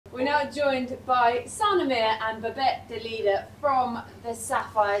now joined by Sana Mir and Babette de Leader from the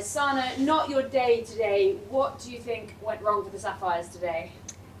Sapphires. Sana, not your day today. What do you think went wrong for the Sapphires today?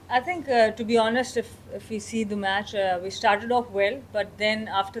 I think, to be honest, if we see the match, we started off well, but then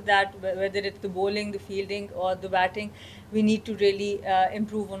after that, whether it's the bowling, the fielding, or the batting, we need to really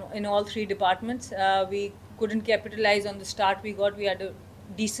improve in all three departments. We couldn't capitalize on the start we got. We had a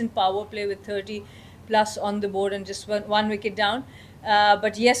decent power play with 30 plus on the board and just one wicket down.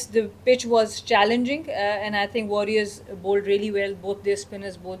 But yes, the pitch was challenging, and I think Warriors bowled really well. Both their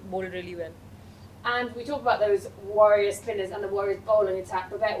spinners bowled really well. And we talk about those Warrior spinners and the Warriors bowling attack.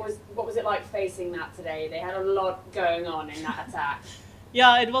 Babette, what was it like facing that today? They had a lot going on in that attack.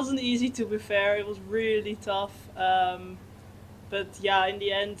 Yeah, it wasn't easy, to be fair. It was really tough. But yeah, in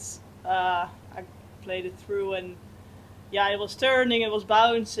the end, I played it through, and yeah, it was turning, it was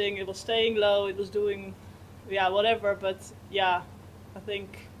bouncing, it was staying low, it was doing, yeah, whatever. But yeah, I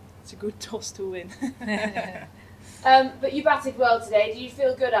think it's a good toss to win. But you batted well today. Do you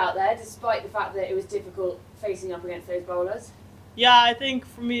feel good out there, despite the fact that it was difficult facing up against those bowlers? Yeah, I think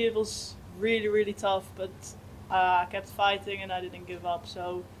for me it was really, really tough, but I kept fighting and I didn't give up,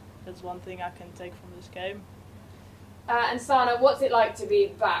 so that's one thing I can take from this game. And Sana, what's it like to be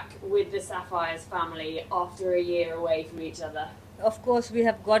back with the Sapphires family after a year away from each other? Of course, we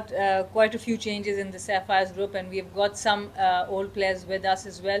have got quite a few changes in the Sapphires group, and we have got some old players with us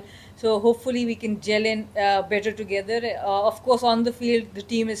as well. So hopefully we can gel in better together. Of course, on the field, the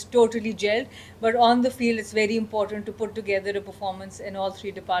team is totally gelled, but on the field, it's very important to put together a performance in all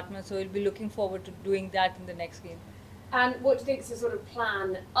three departments. So we'll be looking forward to doing that in the next game. And what do you think is the sort of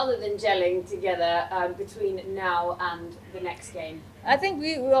plan, other than gelling together, between now and the next game? I think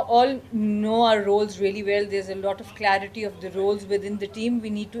we all know our roles really well. There's a lot of clarity of the roles within the team. We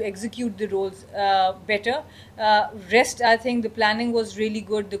need to execute the roles better. Rest, I think the planning was really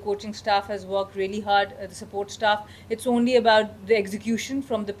good. The coaching staff has worked really hard, the support staff. It's only about the execution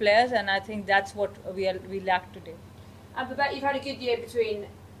from the players, and I think that's what we lack today. And Babette, you've had a good year between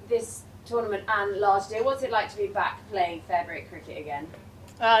this tournament and last year. What's it like to be back playing Fairbreak cricket again?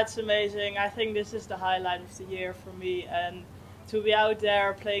 It's amazing. I think this is the highlight of the year for me, and to be out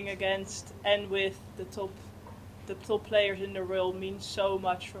there playing against and with the top players in the world means so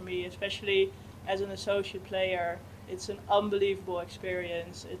much for me, especially as an associate player. It's an unbelievable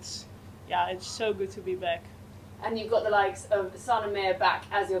experience. It's so good to be back. And you've got the likes of Sana Mir back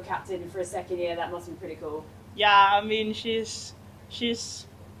as your captain for a second year. That must be pretty cool. Yeah, I mean she's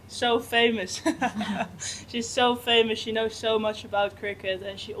so famous. She's so famous. She knows so much about cricket,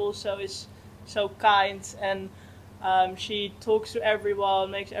 and she also is so kind, and she talks to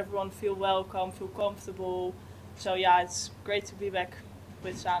everyone, makes everyone feel welcome, feel comfortable. So yeah, it's great to be back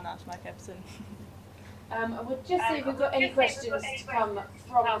with Sana as my captain. I would just see if we've got any questions to come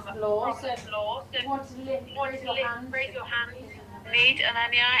from the floor. So if you want to raise your hand. Nate,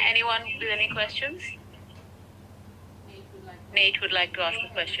 Ananya, anyone with any questions? Nate would like to ask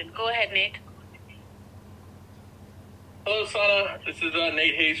a question. Go ahead, Nate. Hello, Sana. This is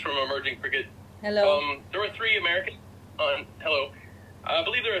Nate Hayes from Emerging Cricket. Hello. There were three Americans on. Hello. I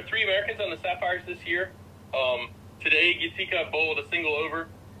believe there are three Americans on the Sapphires this year. Today, Gitika bowled a single over.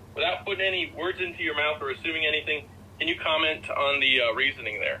 Without putting any words into your mouth or assuming anything, can you comment on the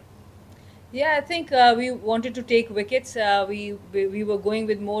reasoning there? Yeah, I think we wanted to take wickets. We were going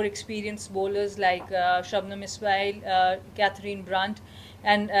with more experienced bowlers like Shabnam Ismail, Catherine Brandt,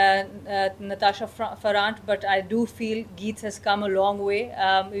 and Natasha Farrant. But I do feel Geet has come a long way.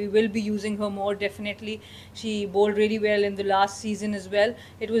 We will be using her more, definitely. She bowled really well in the last season as well.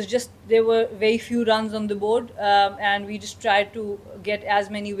 It was just there were very few runs on the board, and we just tried to get as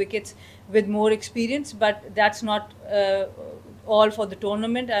many wickets with more experience. But that's not all for the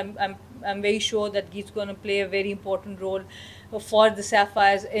tournament. I'm very sure that Geet's going to play a very important role for the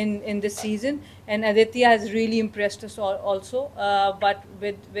Sapphires in this season. And Aditya has really impressed us also. But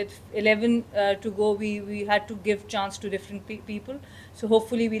with 11 to go, we had to give chance to different people. So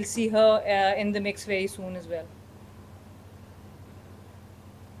hopefully we'll see her in the mix very soon as well.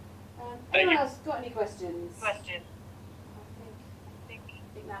 Anyone else got any questions? I think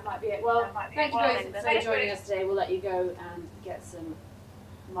that might be it. Well, thank you both for joining us today. We'll let you go and get some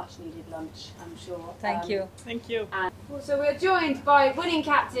much needed lunch, I'm sure. Thank you. Thank you. And so we're joined by winning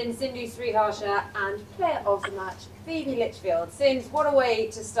captain Sindhu Sriharsha and player of the match Phoebe Litchfield. Since what a way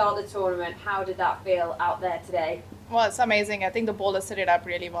to start the tournament. How did that feel out there today? Well, it's amazing. I think the bowlers set it up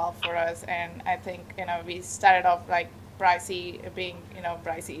really well for us, and I think we started off like Brycey being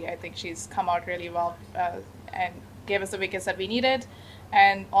Brycey. I think she's come out really well and gave us the wickets that we needed,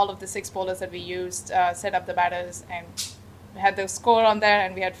 and all of the 6 bowlers that we used set up the batters, and had the score on there,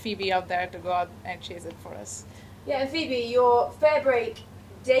 and we had Phoebe out there to go out and chase it for us. Yeah, and Phoebe, your Fairbreak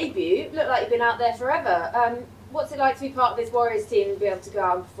debut looked like you've been out there forever. What's it like to be part of this Warriors team and be able to go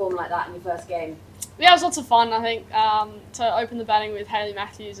out and perform like that in your first game? Yeah, it was lots of fun. I think to open the batting with Hayley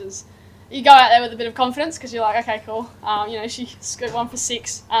Matthews is you go out there with a bit of confidence because you're like, okay, cool. You know, she scored 1 for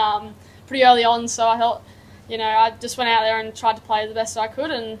 6 pretty early on, so I thought, you know, I just went out there and tried to play the best I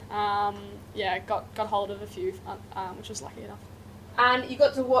could, and yeah, got hold of a few, which was lucky enough. And you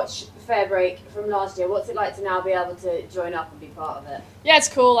got to watch Fairbreak from last year. What's it like to now be able to join up and be part of it? Yeah, it's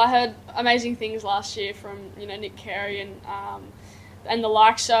cool. I heard amazing things last year from, you know, Nick Carey and the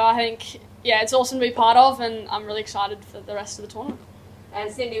like. So I think, yeah, it's awesome to be part of, and I'm really excited for the rest of the tournament.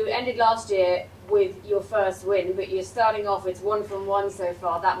 And Cindy, we ended last year with your first win, but you're starting off, it's 1 from 1 so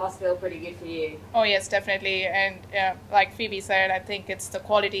far. That must feel pretty good for you. Oh yes, definitely. And like Phoebe said, I think it's the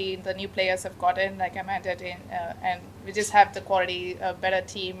quality the new players have gotten, like Amanda did, and we just have the quality, better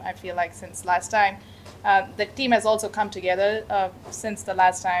team, I feel like, since last time. The team has also come together since the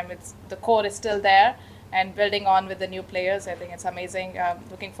last time. The core is still there, and building on with the new players, I think it's amazing.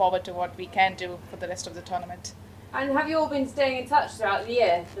 Looking forward to what we can do for the rest of the tournament. And have you all been staying in touch throughout the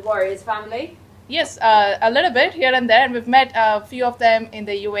year, the Warriors family? Yes, a little bit here and there, and we've met a few of them in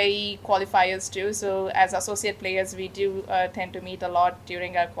the UAE qualifiers too. So as associate players, we do tend to meet a lot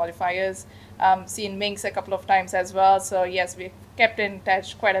during our qualifiers. Seen Minx a couple of times as well. So yes, we've kept in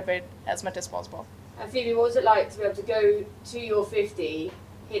touch quite a bit, as much as possible. And Phoebe, what was it like to be able to go to your 50,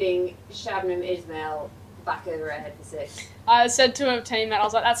 hitting Shabnam Ismail back over her head for 6? I said to a teammate, I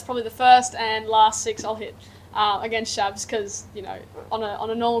was like, that's probably the first and last 6 I'll hit against Shabs, because, you know, on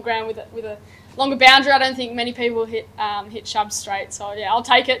a normal ground with a longer boundary, I don't think many people hit Shabs straight. So yeah, I'll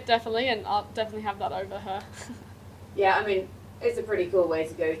take it definitely, and I'll definitely have that over her. Yeah, I mean, it's a pretty cool way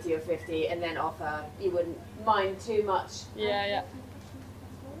to go to your 50 and then off her. You wouldn't mind too much. Yeah, yeah.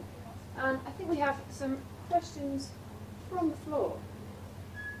 I think we have some questions from the floor.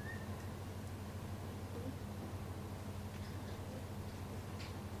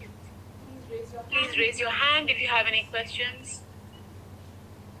 Please raise your hand if you have any questions.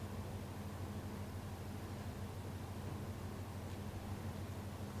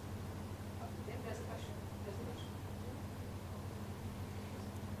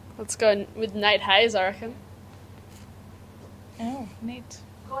 Let's go with Nate Hayes, I reckon. Oh, Nate.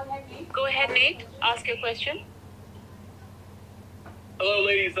 Go ahead, Nate. Ask your question. Hello,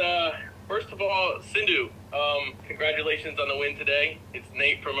 ladies. First of all, Sindhu, congratulations on the win today. It's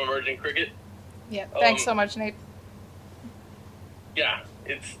Nate from Emerging Cricket. Yeah, thanks so much, Nate. Yeah,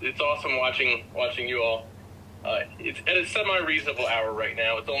 it's awesome watching you all. It's at a semi-reasonable hour right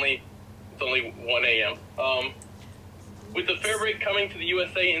now. It's only 1 a.m. With the Fairbreak coming to the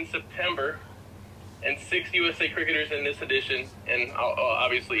USA in September, and 6 USA cricketers in this edition, and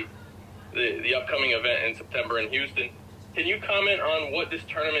obviously the upcoming event in September in Houston, can you comment on what this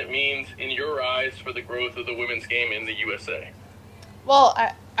tournament means in your eyes for the growth of the women's game in the USA? Well,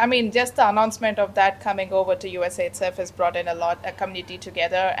 I mean, just the announcement of that coming over to USA itself has brought in a community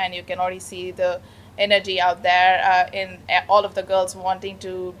together, and you can already see the energy out there in all of the girls wanting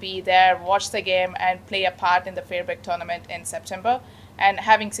to be there, watch the game, and play a part in the Fairbreak tournament in September. And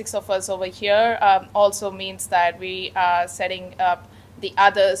having 6 of us over here also means that we are setting up the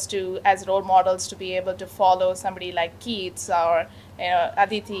others as role models to be able to follow somebody like Keats or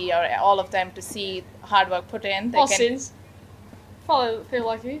Aditi or all of them to see hard work put in. Sins. Follow people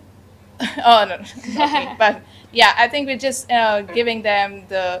like you. Oh, no. Okay. But yeah, I think we're just giving them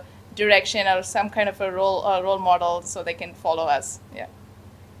the direction or some kind of a role model so they can follow us. Yeah.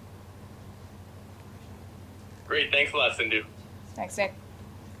 Great. Thanks a lot, Sindhu. Thanks, Nick.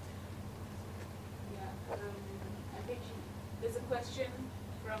 Yeah, I think there's a question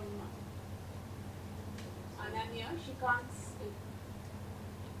from Ananya. She can't speak.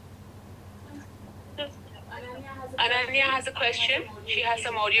 Ananya has a question. She has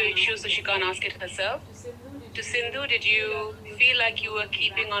some audio issues, so she can't ask it herself. To Sindhu, did you feel like you were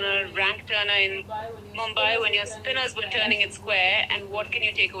keeping on a rank turner in Mumbai when your spinners were turning it square, and what can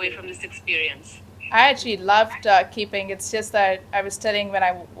you take away from this experience? I actually loved keeping. It's just that I was telling when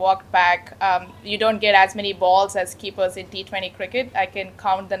I walked back, you don't get as many balls as keepers in T20 cricket. I can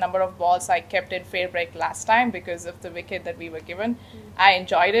count the number of balls I kept in Fairbreak last time because of the wicket that we were given. I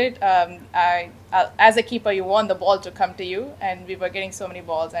enjoyed it. As a keeper, you want the ball to come to you, and we were getting so many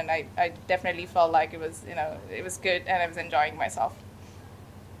balls, and I definitely felt like it was good, and I was enjoying myself.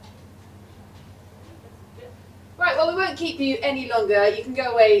 Right, well, we won't keep you any longer. You can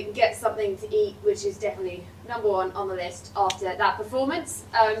go away and get something to eat, which is definitely #1 on the list after that performance.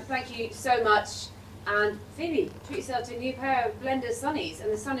 Thank you so much And Phoebe, treat yourself to a new pair of Blender Sunnies,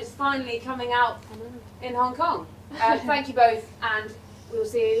 and the sun is finally coming out in Hong Kong. Thank you both, and we will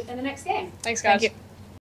see you in the next game. Thanks, guys. Thank you.